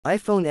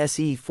iPhone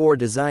SE 4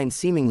 design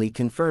seemingly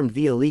confirmed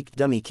via leaked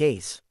dummy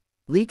case.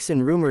 Leaks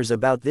and rumors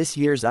about this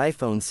year's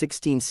iPhone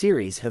 16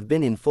 series have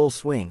been in full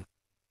swing.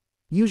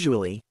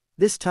 Usually,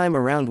 this time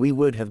around we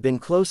would have been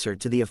closer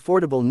to the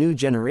affordable new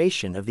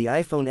generation of the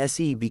iPhone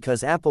SE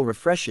because Apple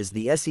refreshes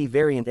the SE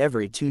variant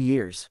every 2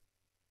 years.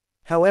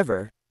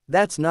 However,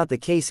 that's not the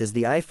case as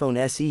the iPhone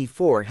SE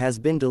 4 has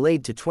been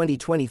delayed to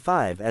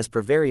 2025 as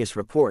per various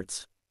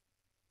reports.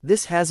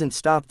 This hasn't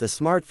stopped the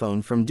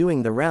smartphone from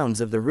doing the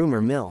rounds of the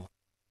rumor mill.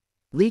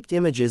 Leaked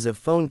images of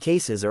phone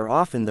cases are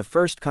often the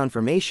first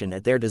confirmation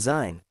at their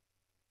design.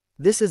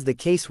 This is the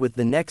case with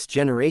the next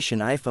generation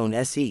iPhone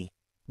SE.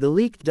 The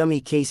leaked dummy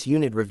case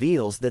unit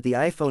reveals that the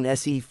iPhone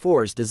SE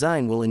 4's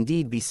design will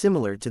indeed be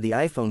similar to the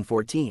iPhone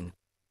 14.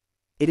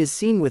 It is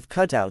seen with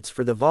cutouts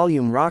for the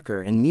volume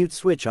rocker and mute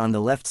switch on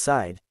the left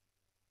side.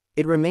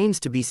 It remains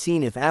to be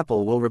seen if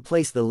Apple will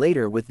replace the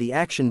latter with the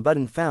action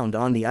button found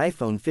on the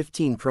iPhone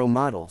 15 Pro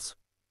models.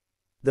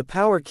 The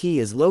power key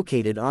is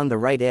located on the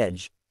right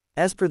edge.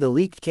 As per the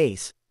leaked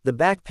case, the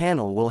back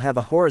panel will have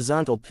a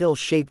horizontal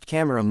pill-shaped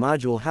camera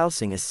module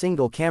housing a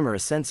single camera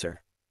sensor.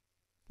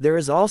 There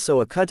is also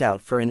a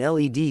cutout for an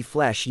LED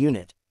flash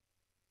unit.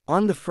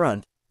 On the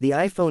front, the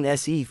iPhone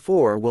SE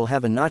 4 will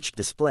have a notched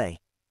display.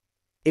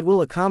 It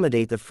will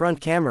accommodate the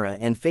front camera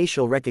and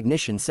facial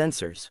recognition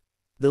sensors.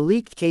 The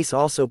leaked case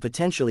also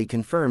potentially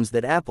confirms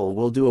that Apple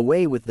will do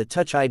away with the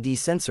Touch ID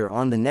sensor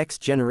on the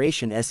next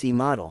generation SE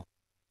model.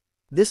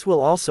 This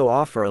will also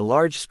offer a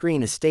large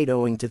screen estate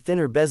owing to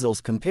thinner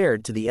bezels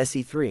compared to the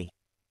SE 3.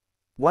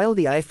 While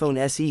the iPhone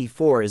SE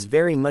 4 is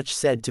very much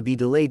said to be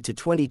delayed to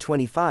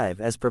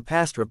 2025 as per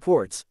past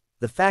reports,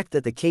 the fact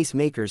that the case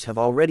makers have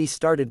already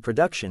started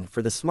production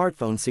for the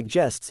smartphone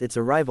suggests its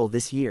arrival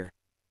this year.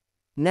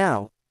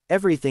 Now,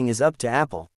 everything is up to Apple.